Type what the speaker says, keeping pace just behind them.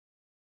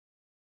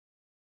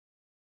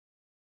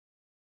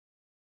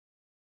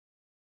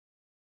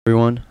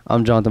Everyone,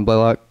 I'm Jonathan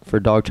Blaylock for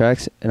Dog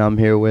Tracks, and I'm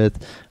here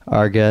with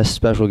our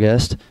special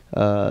guest,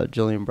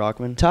 Julian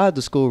Brockman. Tied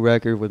the school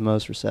record with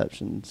most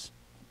receptions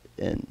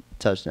and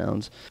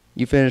touchdowns.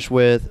 You finished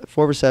with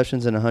 4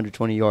 receptions and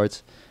 120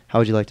 yards. How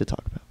would you like to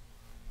talk about?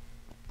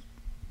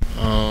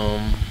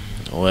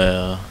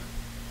 Well,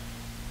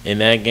 in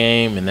that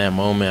game, in that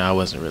moment, I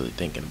wasn't really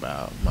thinking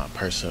about my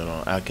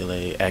personal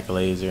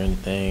accolades or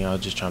anything. I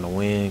was just trying to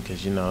win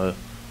because,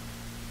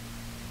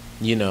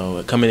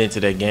 coming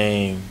into that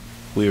game,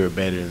 we were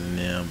better than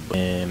them.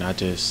 And I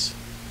guess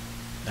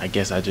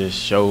I just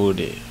showed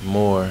it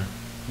more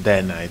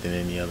that night than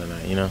any other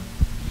night,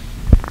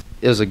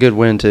 It was a good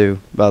win,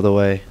 too, by the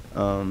way.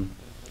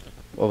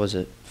 What was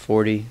it,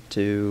 40-8,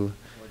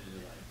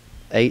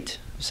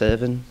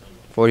 7?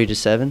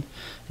 40-7.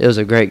 It was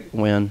a great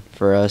win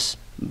for us.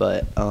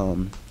 But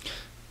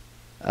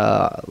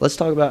let's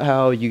talk about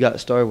how you got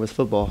started with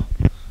football.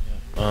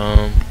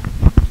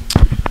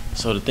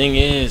 So the thing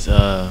is,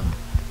 I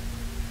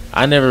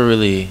never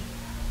really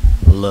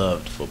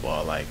loved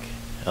football like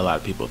a lot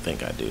of people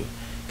think I do,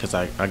 because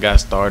I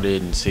got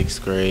started in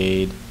 6th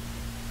grade.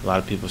 A lot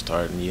of people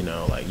started,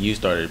 like you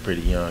started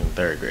pretty young,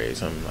 3rd grade,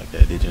 something like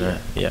that. Did you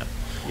not? Yeah.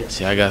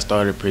 See, I got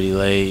started pretty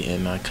late,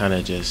 and I kind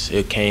of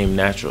it came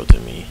natural to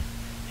me,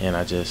 and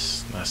I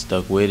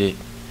stuck with it.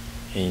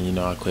 And,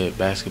 I quit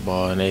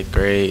basketball in 8th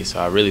grade, so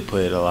I really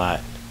put a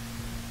lot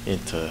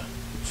into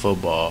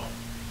football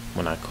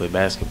when I quit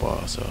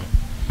basketball. So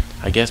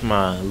I guess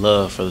my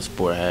love for the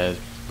sport has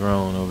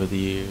grown over the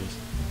years.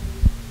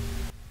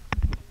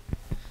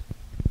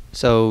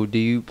 So do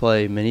you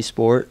play many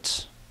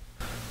sports?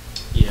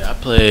 Yeah, I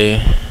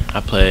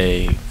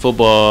play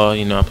football,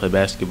 I play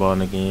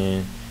basketball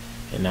again,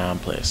 and now I'm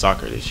playing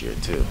soccer this year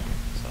too.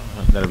 So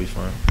that'll be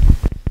fun.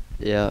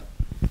 Yeah.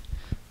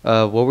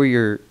 What were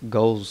your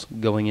goals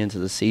going into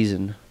the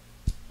season?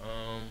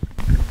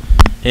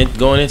 And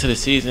going into the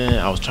season,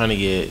 I was trying to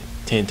get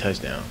 10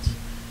 touchdowns,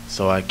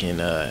 so I can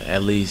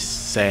at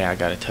least say I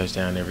got a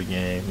touchdown every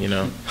game,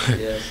 Yes,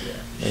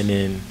 yeah. And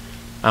then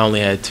I only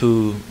had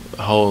two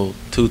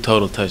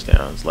total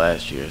touchdowns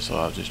last year, so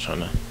I was just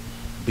trying to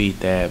beat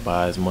that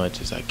by as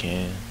much as I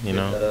can,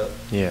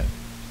 Yeah.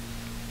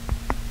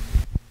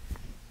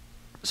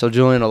 So,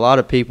 Julian, a lot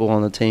of people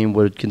on the team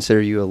would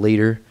consider you a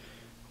leader.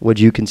 Would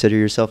you consider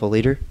yourself a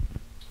leader?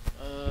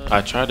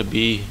 I try to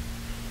be,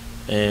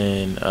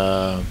 and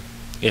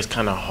it's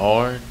kind of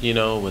hard,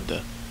 with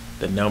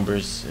the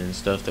numbers and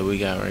stuff that we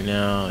got right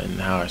now and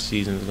how our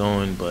season's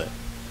going. But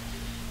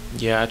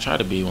yeah, I try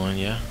to be one.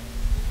 Yeah.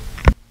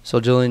 So,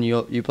 Julian,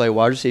 you play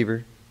wide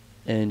receiver,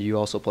 and you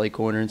also play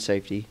corner and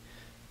safety.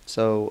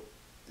 So,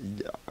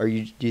 do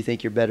you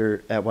think you're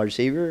better at wide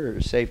receiver or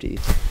safety?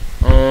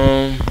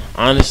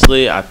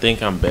 Honestly, I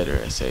think I'm better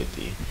at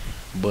safety,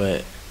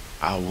 but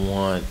I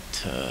want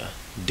to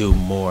do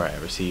more at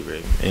receiver,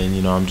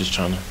 and I'm just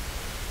trying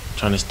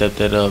to step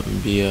that up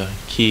and be a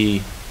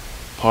key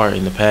part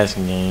in the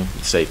passing game.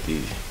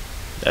 Safety,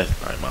 that's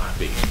probably my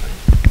biggest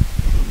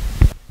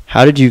thing.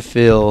 How did you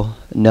feel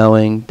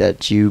knowing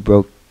that you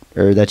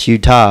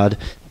tied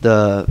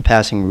the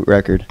passing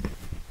record?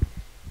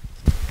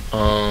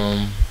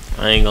 I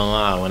ain't gonna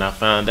lie. When I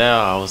found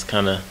out,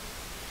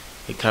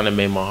 it kind of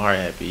made my heart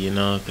happy,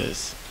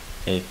 because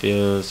it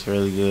feels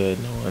really good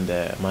knowing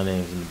that my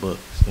name's in the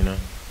books,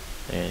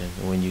 And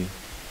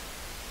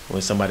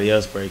when somebody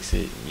else breaks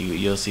it,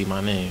 you'll see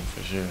my name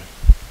for sure.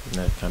 And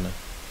that's kind of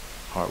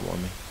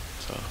heartwarming.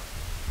 So.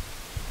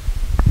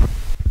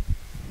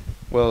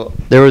 Well,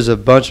 there was a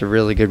bunch of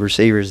really good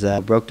receivers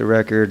that broke the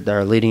record, that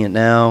are leading it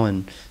now,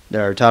 and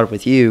that are tied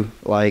with you,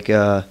 like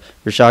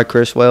Rashad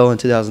Criswell in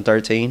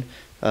 2013,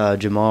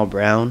 Jamal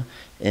Brown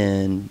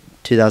in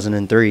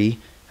 2003,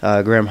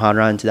 Graham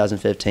Hodrine in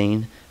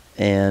 2015,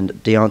 and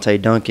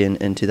Deontay Duncan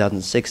in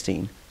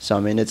 2016. So,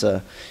 I mean, it's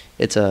a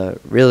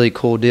really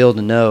cool deal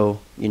to know,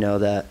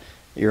 that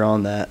you're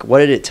on that. What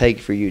did it take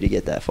for you to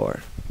get that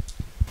far?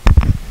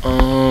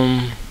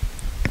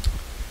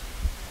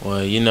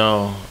 Well, you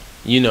know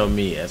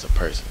me as a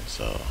person,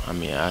 so I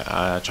mean,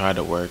 I try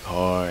to work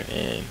hard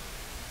and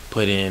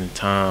put in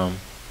time,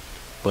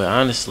 but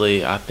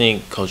honestly, I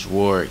think Coach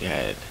Ward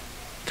had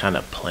kind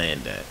of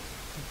planned that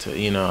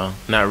to,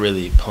 not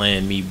really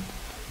planned me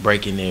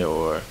breaking it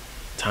or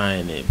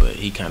tying it, but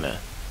he kind of,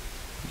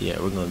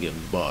 we're gonna give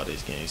him the ball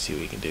this game, see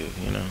what he can do,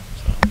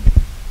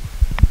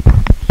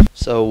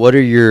 So what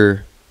are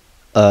your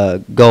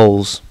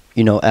goals?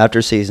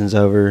 After season's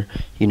over,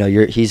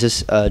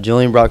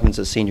 Julian Brockman's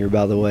a senior,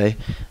 by the way.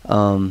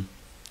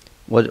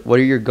 What are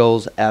your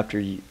goals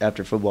after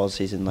football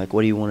season? Like,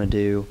 what do you want to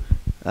do?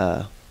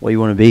 What do you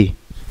want to be?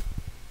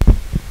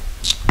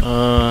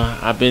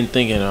 I've been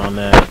thinking on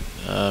that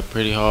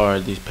pretty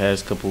hard these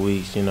past couple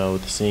weeks,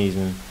 with the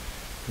season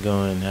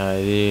going how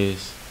it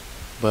is.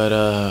 But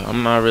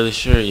I'm not really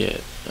sure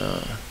yet.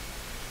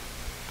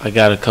 I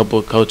got a couple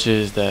of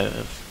coaches that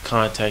have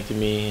contacted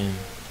me,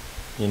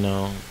 and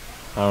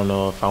I don't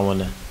know if I want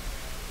to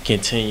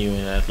continue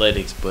in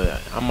athletics, but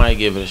I might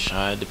give it a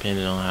shot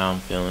depending on how I'm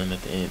feeling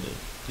at the end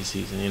of the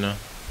season.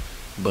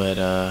 But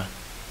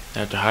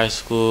After high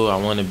school, I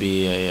want to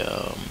be a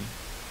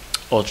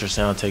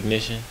ultrasound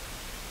technician.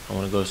 I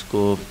want to go to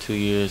school for 2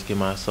 years, get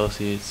my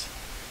associates,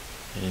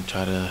 and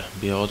try to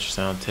be an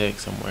ultrasound tech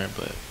somewhere.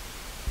 But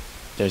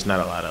there's not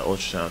a lot of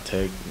ultrasound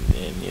tech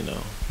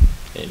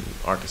in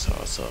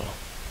Arkansas, so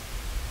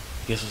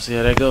I guess we'll see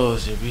how that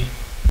goes, JB.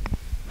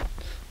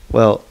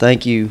 Well,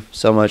 thank you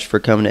so much for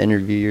coming to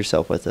interview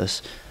yourself with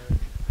us.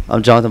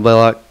 I'm Jonathan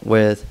Blaylock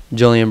with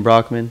Julian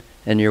Brockman,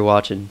 and you're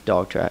watching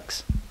Dog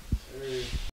Tracks.